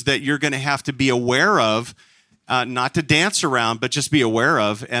issues that you're going to have to be aware of, not to dance around, but just be aware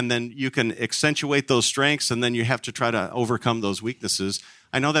of. And then you can accentuate those strengths, and then you have to try to overcome those weaknesses.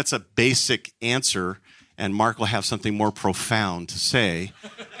 I know that's a basic answer, and Mark will have something more profound to say.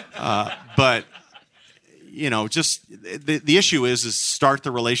 But, just the issue is start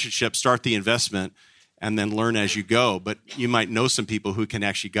the relationship, start the investment, and then learn as you go. But you might know some people who can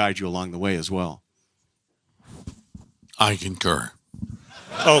actually guide you along the way as well. I concur.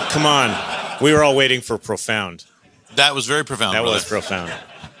 Oh, come on. We were all waiting for profound. That was very profound. That brother. was profound.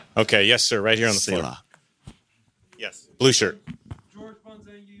 Okay, yes, sir, right here on the floor. Selah. Yes, blue shirt. George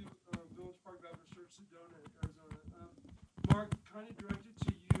Bonzangi, Village Park Baptist Church, Sedona, Arizona. Mark, kind of directed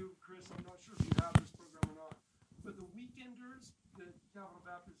to you, Chris. I'm not sure if you have this program or not, but the weekenders that Calvin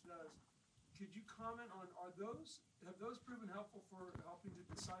Baptist does, could you comment on have those proven helpful for helping to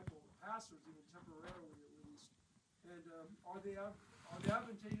disciple pastors, even temporarily at least? And are they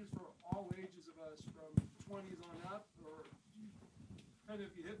advantageous for all ages of us, from 20s on up, or kind of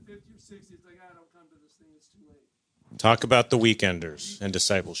if you hit 50 or 60, it's like, I don't come to this thing, it's too late. Talk about the weekenders and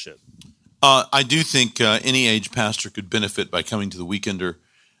discipleship. I do think any age pastor could benefit by coming to the Weekender.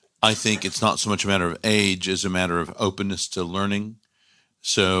 I think it's not so much a matter of age as a matter of openness to learning.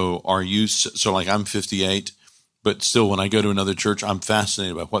 So like I'm 58, but still when I go to another church, I'm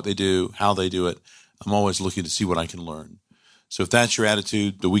fascinated by what they do, how they do it. I'm always looking to see what I can learn. So if that's your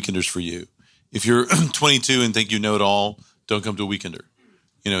attitude, the Weekender's for you. If you're 22 and think you know it all, don't come to a Weekender.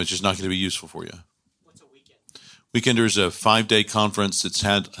 It's just not going to be useful for you. What's a weekend? Weekender is a 5-day conference that's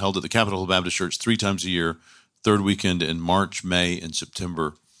held at the Capitol Hill Baptist Church 3 times a year, third weekend in March, May, and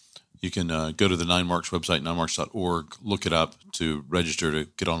September. You can go to the 9Marks website, 9marks.org, look it up to register to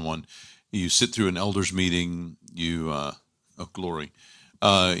get on one. You sit through an elders meeting. Glory.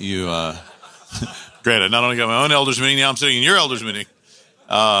 Granted, not only got my own elders meeting, now I'm sitting in your elders meeting.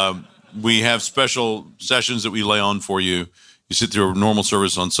 We have special sessions that we lay on for you. You sit through a normal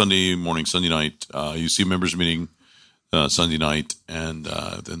service on Sunday morning, Sunday night. You see a members meeting Sunday night, and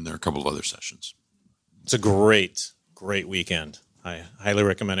then there are a couple of other sessions. It's a great weekend. I highly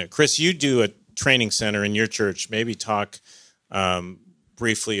recommend it. Chris, you do a training center in your church. Maybe talk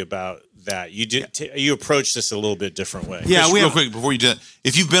briefly about that. You approach this a little bit different way. Yeah, Just real quick before you do that,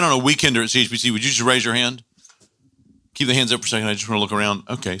 if you've been on a Weekender at CHBC, would you just raise your hand? Keep the hands up for a second. I just want to look around.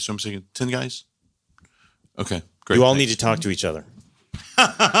 Okay, so I'm saying 10 guys. Okay, great. You all need to talk to each other.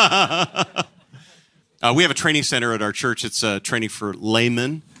 We have a training center at our church. It's training for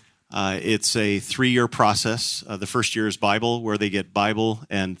laymen. It's a 3-year process. The first year is Bible, where they get Bible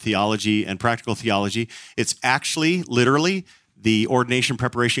and theology and practical theology. It's actually, literally, the ordination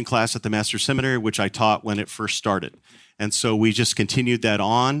preparation class at the Master's Seminary, which I taught when it first started. And so we just continued that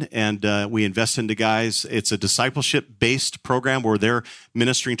on, and we invest into guys. It's a discipleship-based program where they're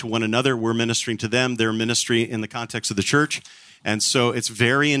ministering to one another. We're ministering to them. Their ministry in the context of the church. And so it's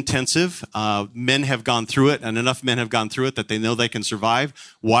very intensive. Men have gone through it, and enough men have gone through it that they know they can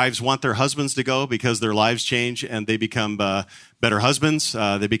survive. Wives want their husbands to go because their lives change, and they become better husbands.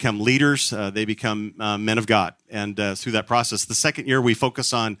 They become leaders. They become men of God. And through that process, the second year we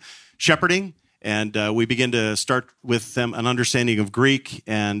focus on shepherding, and we begin to start with them an understanding of Greek,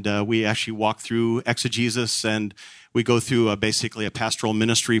 and we actually walk through exegesis, and we go through basically a pastoral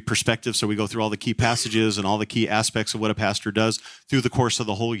ministry perspective. So we go through all the key passages and all the key aspects of what a pastor does through the course of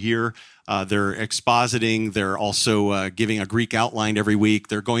the whole year. They're expositing. They're also giving a Greek outline every week.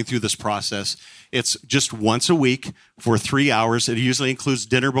 They're going through this process. It's just once a week for 3 hours. It usually includes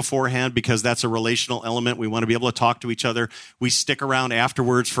dinner beforehand because that's a relational element. We want to be able to talk to each other. We stick around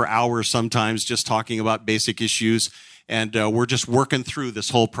afterwards for hours sometimes just talking about basic issues. And we're just working through this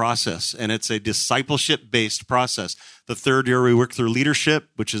whole process. And it's a discipleship-based process. The third year, we work through leadership,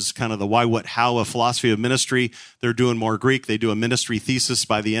 which is kind of the why, what, how of philosophy of ministry. They're doing more Greek. They do a ministry thesis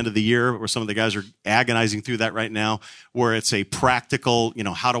by the end of the year, where some of the guys are agonizing through that right now, where it's a practical,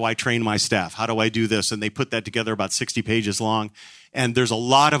 how do I train my staff? How do I do this? And they put that together about 60 pages long. And there's a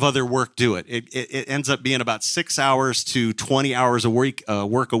lot of other work to it. It ends up being about 6 hours to 20 hours a week,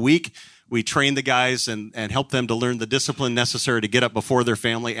 work a week. We train the guys and help them to learn the discipline necessary to get up before their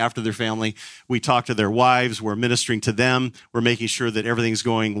family, after their family. We talk to their wives. We're ministering to them. We're making sure that everything's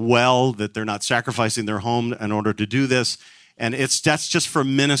going well, that they're not sacrificing their home in order to do this. And that's just for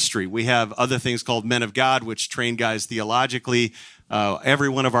ministry. We have other things called Men of God, which train guys theologically. Every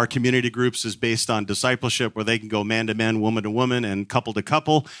one of our community groups is based on discipleship, where they can go man to man, woman to woman, and couple to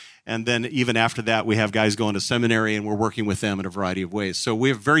couple. And then even after that, we have guys going to seminary, and we're working with them in a variety of ways. So we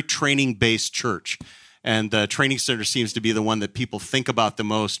have a very training-based church. And the training center seems to be the one that people think about the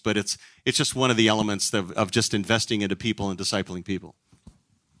most, but it's just one of the elements of just investing into people and discipling people.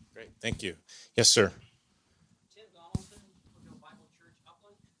 Great, thank you. Yes, sir. Tim Donaldson, Woodville Bible Church,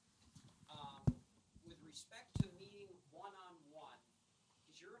 Upland. With respect to meeting one-on-one,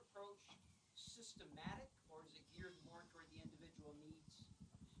 systematic, or is it geared more toward the individual needs?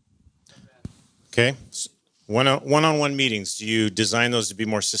 Okay. One-on-one meetings, do you design those to be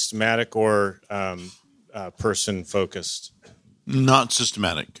more systematic or person-focused? Not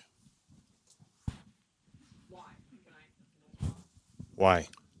systematic. Why?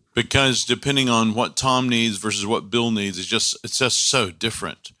 Because depending on what Tom needs versus what Bill needs, it's just so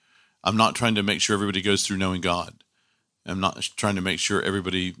different. I'm not trying to make sure everybody goes through knowing God. I'm not trying to make sure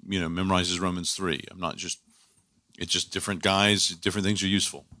everybody, memorizes Romans 3. It's just different guys, different things are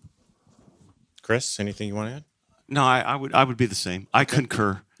useful. Chris, anything you want to add? No, I would be the same. I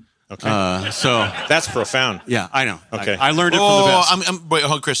concur. Okay. So that's profound. Yeah, I know. Okay. I learned it from the best. Wait,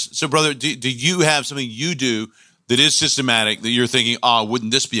 hold on, Chris. So, brother, do you have something you do that is systematic that you're thinking,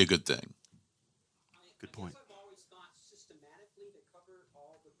 wouldn't this be a good thing? Good point. I've always thought systematically to cover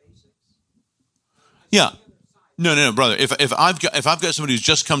all the basics. Yeah. No, brother. If I've got somebody who's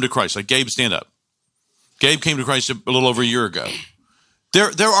just come to Christ, like Gabe, stand up. Gabe came to Christ a little over a year ago.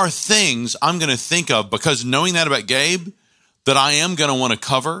 There are things I'm going to think of because knowing that about Gabe that I am going to want to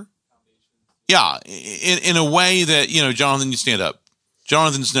cover. Yeah, in a way that, Jonathan, you stand up.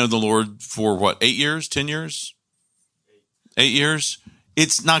 Jonathan's known the Lord for what, 8 years, 10 years? 8 years.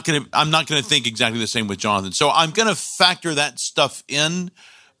 I'm not going to think exactly the same with Jonathan. So I'm going to factor that stuff in,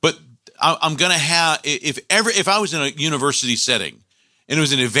 but I'm going to have, if I was in a university setting and it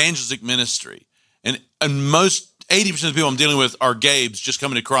was an evangelistic ministry and most 80% of the people I'm dealing with are Gabes just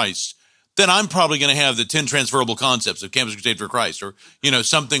coming to Christ, then I'm probably going to have the 10 transferable concepts of Campus Crusade for Christ or,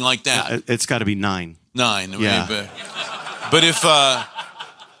 something like that. It's got to be 9. 9. Yeah. But if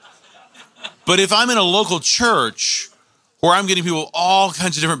I'm in a local church where I'm getting people all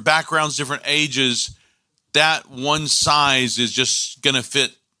kinds of different backgrounds, different ages, that one size is just going to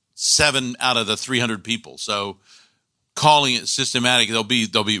fit 7 out of the 300 people. So calling it systematic, there'll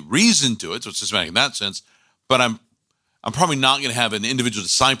be reason to it. So it's systematic in that sense. But I'm probably not going to have an individual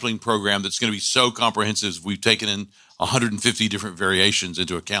discipling program that's going to be so comprehensive. We've taken in 150 different variations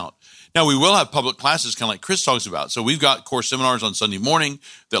into account. Now, we will have public classes, kind of like Chris talks about. So we've got core seminars on Sunday morning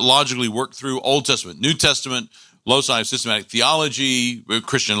that logically work through Old Testament, New Testament, loci of systematic theology,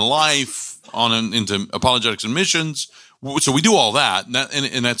 Christian life, into apologetics and missions. So we do all that,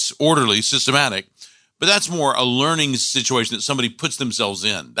 and that's orderly, systematic. But that's more a learning situation that somebody puts themselves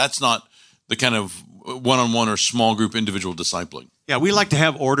in. That's not the kind of one-on-one or small group individual discipling. Yeah, we like to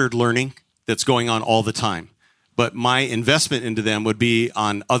have ordered learning that's going on all the time. But my investment into them would be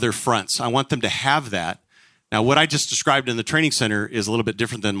on other fronts. I want them to have that. Now, what I just described in the training center is a little bit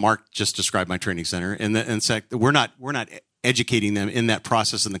different than Mark just described my training center. In fact, we're not educating them in that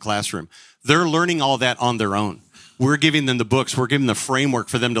process in the classroom. They're learning all that on their own. We're giving them the books. We're giving them the framework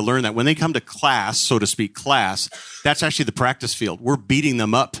for them to learn that. When they come to class, so to speak, that's actually the practice field. We're beating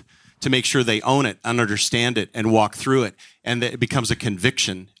them up to make sure they own it and understand it and walk through it, and that it becomes a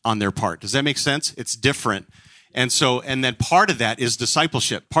conviction on their part. Does that make sense? It's different. And then part of that is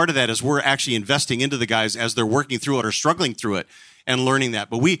discipleship. Part of that is we're actually investing into the guys as they're working through it or struggling through it and learning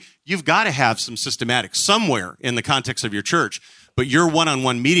that. But you've got to have some systematic somewhere in the context of your church. But your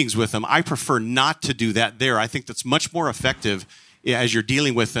one-on-one meetings with them, I prefer not to do that there. I think that's much more effective as you're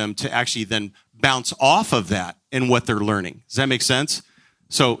dealing with them to actually then bounce off of that in what they're learning. Does that make sense?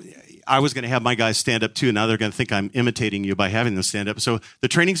 So I was going to have my guys stand up too. Now they're going to think I'm imitating you by having them stand up. So the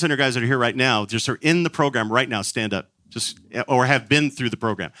training center guys that are here right now, just are in the program right now, stand up, or have been through the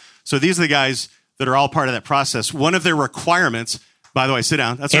program. So these are the guys that are all part of that process. One of their requirements, by the way, sit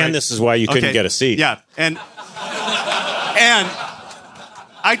down. That's and right. This is why you couldn't get a seat. Yeah, and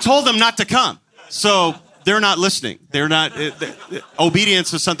I told them not to come, so they're not listening. They're not.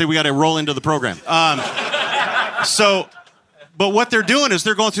 Obedience is something we got to roll into the program. But what they're doing is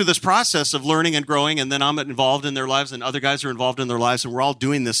they're going through this process of learning and growing, and then I'm involved in their lives, and other guys are involved in their lives, and we're all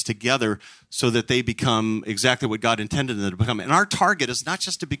doing this together so that they become exactly what God intended them to become. And our target is not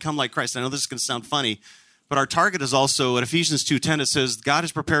just to become like Christ. I know this is going to sound funny, but our target is also, at Ephesians 2:10, it says, God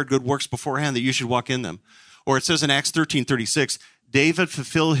has prepared good works beforehand that you should walk in them. Or it says in Acts 13:36, David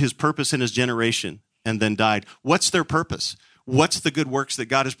fulfilled his purpose in his generation and then died. What's their purpose? What's the good works that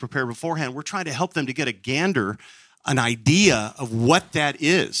God has prepared beforehand? We're trying to help them to get an idea of what that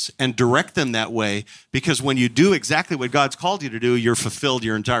is and direct them that way, because when you do exactly what God's called you to do, you're fulfilled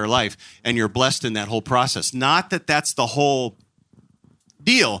your entire life and you're blessed in that whole process. Not that that's the whole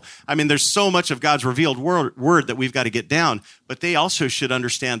deal. I mean, there's so much of God's revealed word that we've got to get down, but they also should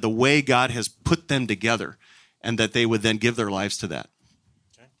understand the way God has put them together and that they would then give their lives to that.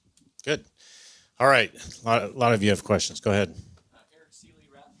 Okay. Good. All right. A lot of you have questions. Go ahead. Eric Seeley,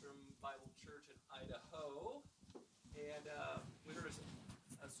 Rathdrum Bible Church in Idaho. And we heard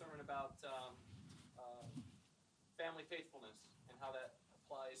a sermon about family faithfulness and how that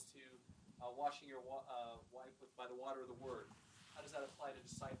applies to washing your wife by the water of the Word. How does that apply to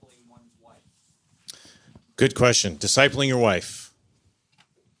discipling one's wife? Good question. Discipling your wife.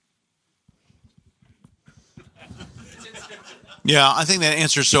 Yeah, I think that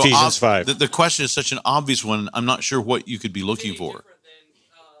answer is so Ephesians 5. The question is such an obvious one. I'm not sure what you could be looking for. Different than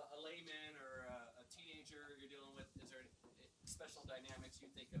a layman or a teenager you're dealing with. Is there special dynamics you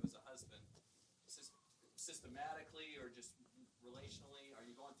think of as a husband, systematically or just relationally? Are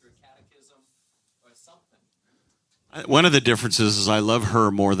you going through a catechism or something? One of the differences is I love her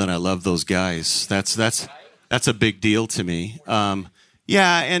more than I love those guys. That's a big deal to me.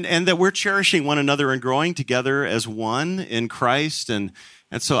 Yeah, and that we're cherishing one another and growing together as one in Christ. And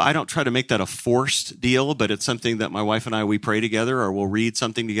so I don't try to make that a forced deal, but it's something that my wife and I, we pray together, or we'll read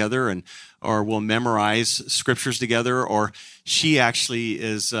something together, or we'll memorize scriptures together. Or she actually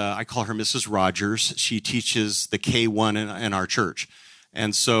is, I call her Mrs. Rogers. She teaches the K1 in our church.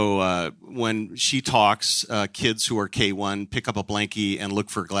 And so when she talks, kids who are K1 pick up a blankie and look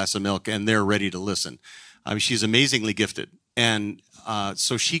for a glass of milk, and they're ready to listen. I mean, she's amazingly gifted. And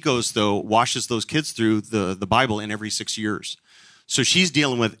so she goes, though, washes those kids through the Bible in every 6 years. So she's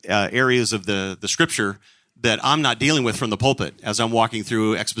dealing with areas of the scripture that I'm not dealing with from the pulpit as I'm walking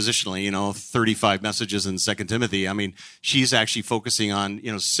through expositionally, 35 messages in 2 Timothy. I mean, she's actually focusing on,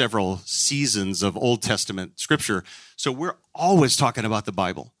 several seasons of Old Testament scripture. So we're always talking about the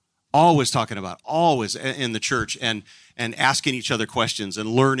Bible, always in the church, and asking each other questions and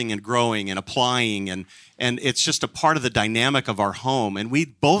learning and growing and applying. And it's just a part of the dynamic of our home, and we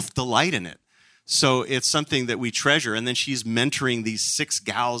both delight in it. So it's something that we treasure. And then she's mentoring these 6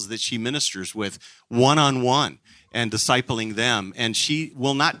 gals that she ministers with one-on-one and discipling them. And she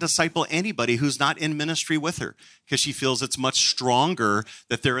will not disciple anybody who's not in ministry with her, because she feels it's much stronger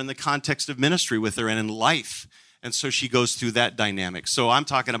that they're in the context of ministry with her and in life. And so she goes through that dynamic. So I'm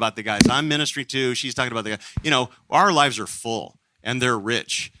talking about the guys I'm ministering to. She's talking about the guys. Our lives are full and they're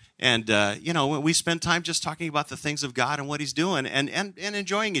rich. And, we spend time just talking about the things of God and what he's doing and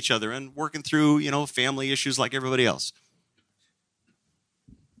enjoying each other and working through, family issues like everybody else.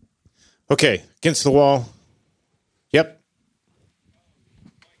 Okay, against the wall. Yep.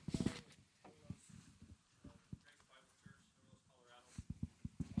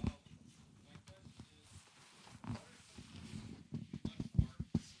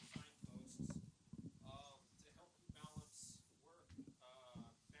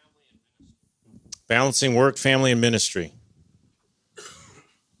 Balancing work, family, and ministry.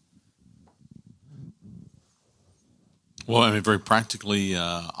 Well, I mean, very practically,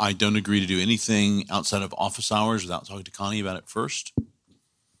 I don't agree to do anything outside of office hours without talking to Connie about it first.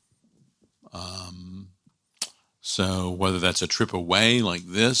 So whether that's a trip away like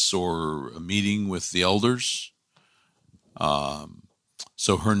this or a meeting with the elders.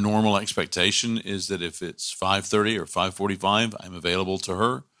 So her normal expectation is that if it's 5:30 or 5:45, I'm available to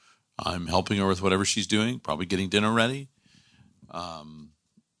her. I'm helping her with whatever she's doing, probably getting dinner ready. And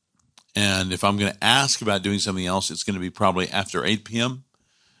if I'm going to ask about doing something else, it's going to be probably after 8 p.m.,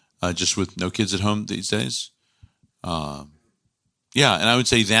 just with no kids at home these days. And I would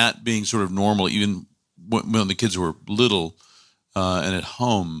say that being sort of normal, even when the kids were little and at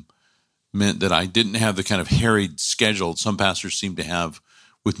home, meant that I didn't have the kind of harried schedule some pastors seem to have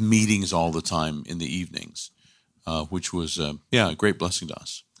with meetings all the time in the evenings, which was, a great blessing to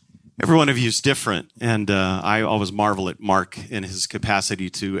us. Every one of you is different, and I always marvel at Mark in his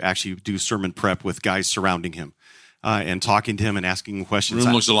capacity to actually do sermon prep with guys surrounding him and talking to him and asking him questions. The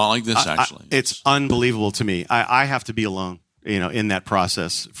room looks a lot like this, actually. It's unbelievable to me. I have to be alone, in that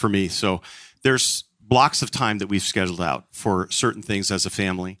process for me. So there's blocks of time that we've scheduled out for certain things as a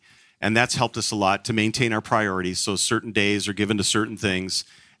family, and that's helped us a lot to maintain our priorities. So certain days are given to certain things,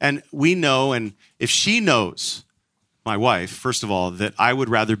 and we know, and if she knows, my wife, first of all, that I would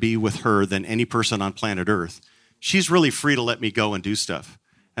rather be with her than any person on planet Earth, she's really free to let me go and do stuff.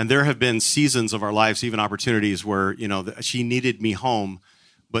 And there have been seasons of our lives, even opportunities where, she needed me home,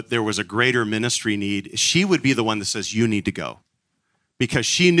 but there was a greater ministry need. She would be the one that says, you need to go, because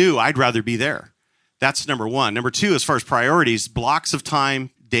she knew I'd rather be there. That's number one. Number two, as far as priorities, blocks of time,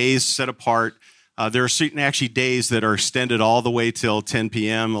 days set apart. There are certain actually days that are extended all the way till 10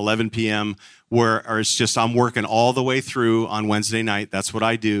 p.m., 11 p.m., where it's just I'm working all the way through on Wednesday night. That's what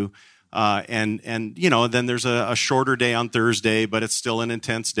I do. And then there's a shorter day on Thursday, but it's still an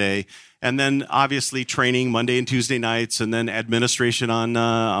intense day. And then obviously training Monday and Tuesday nights, and then administration on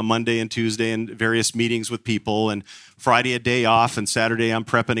Monday and Tuesday, and various meetings with people. And Friday a day off, and Saturday I'm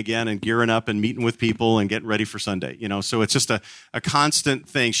prepping again and gearing up and meeting with people and getting ready for Sunday. So it's just a constant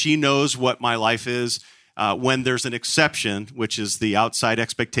thing. She knows what my life is. When there's an exception, which is the outside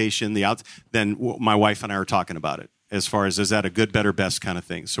expectation, then my wife and I are talking about it as far as is that a good, better, best kind of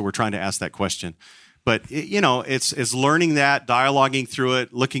thing. So we're trying to ask that question. But it's learning that, dialoguing through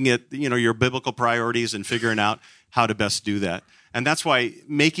it, looking at your biblical priorities and figuring out how to best do that. And that's why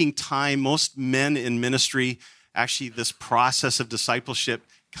making time, most men in ministry, actually this process of discipleship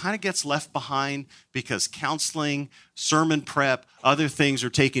kind of gets left behind because counseling, sermon prep, other things are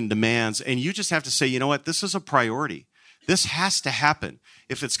taking demands. And you just have to say, you know what, this is a priority. This has to happen.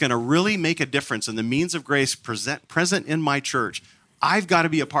 If it's going to really make a difference in the means of grace present in my church, I've got to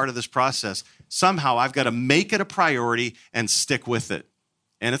be a part of this process. Somehow I've got to make it a priority and stick with it.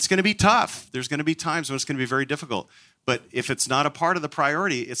 And it's going to be tough. There's going to be times when it's going to be very difficult. But if it's not a part of the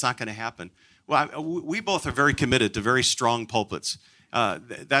priority, it's not going to happen. Well, we both are very committed to very strong pulpits.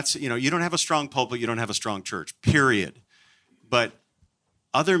 You don't have a strong pulpit, you don't have a strong church, period. But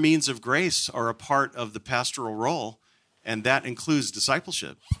other means of grace are a part of the pastoral role, and that includes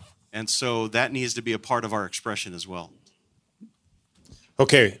discipleship. And so that needs to be a part of our expression as well.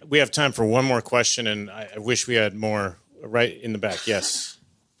 Okay, we have time for one more question, and I wish we had more right in the back. Yes,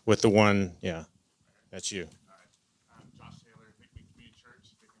 with the one, yeah, that's you. Josh Taylor, Picnic Community Church,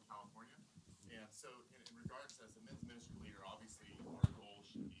 Picnic, California. And so in regards as a men's ministry leader, obviously our goal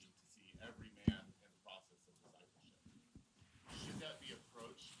should be to see every man in the process of discipleship. Should that be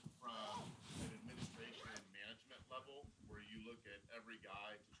approached from an administration and management level where you look at every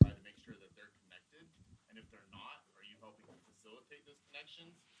guy to try to make sure that they're connected? And if they're not, are you helping to facilitate those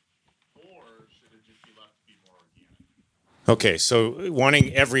connections? Or should it just be left to be more organic? Okay, so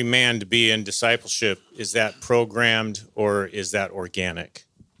wanting every man to be in discipleship, is that programmed or is that organic?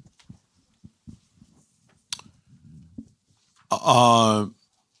 I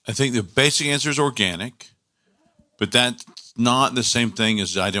think the basic answer is organic, but that's not the same thing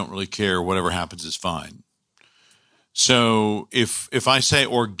as I don't really care. Whatever happens is fine. So if I say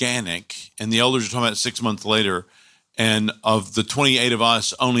organic and the elders are talking about it 6 months later, and of the 28 of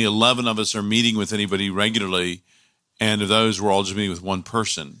us, only 11 of us are meeting with anybody regularly, and of those, we're all just meeting with one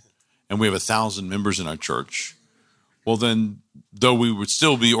person, and we have 1,000 members in our church. Well, then, though we would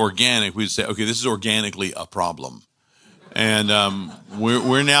still be organic, we'd say, okay, this is organically a problem. And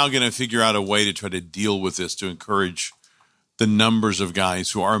we're now going to figure out a way to try to deal with this to encourage the numbers of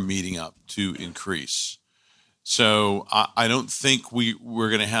guys who are meeting up to increase. So I don't think we're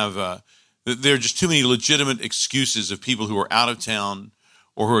going to have there are just too many legitimate excuses of people who are out of town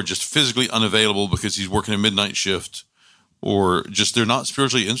or who are just physically unavailable because he's working a midnight shift, or just they're not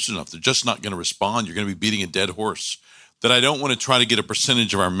spiritually interested enough. They're just not going to respond. You're going to be beating a dead horse. That I don't want to try to get a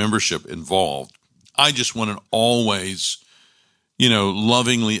percentage of our membership involved. I just want an always,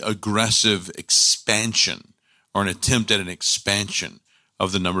 lovingly aggressive expansion or an attempt at an expansion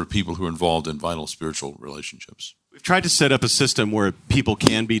of the number of people who are involved in vital spiritual relationships. We've tried to set up a system where people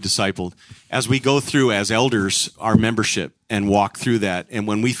can be discipled as we go through as elders our membership and walk through that. And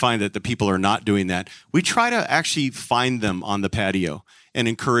when we find that the people are not doing that, we try to actually find them on the patio and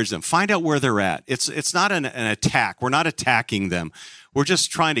encourage them. Find out where they're at. It's not an attack. We're not attacking them. We're just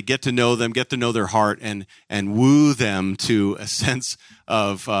trying to get to know them, get to know their heart, and woo them to a sense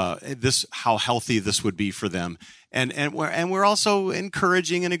of how healthy this would be for them. And we're also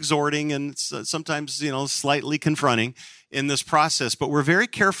encouraging and exhorting and sometimes, slightly confronting in this process, but we're very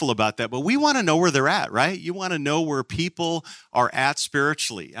careful about that. But we want to know where they're at, right? You want to know where people are at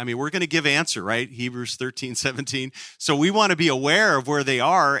spiritually. I mean, we're going to give answer, right? Hebrews 13:17. So we want to be aware of where they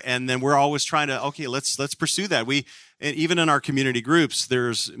are, and then we're always trying to, okay, let's pursue that. And even in our community groups,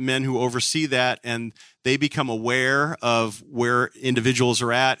 there's men who oversee that, and they become aware of where individuals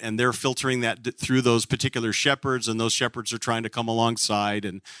are at, and they're filtering that through those particular shepherds, and those shepherds are trying to come alongside.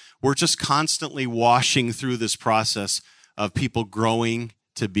 And we're just constantly washing through this process of people growing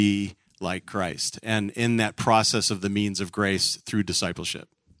to be like Christ, and in that process of the means of grace through discipleship.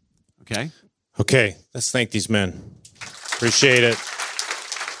 Okay? Okay, let's thank these men. Appreciate it.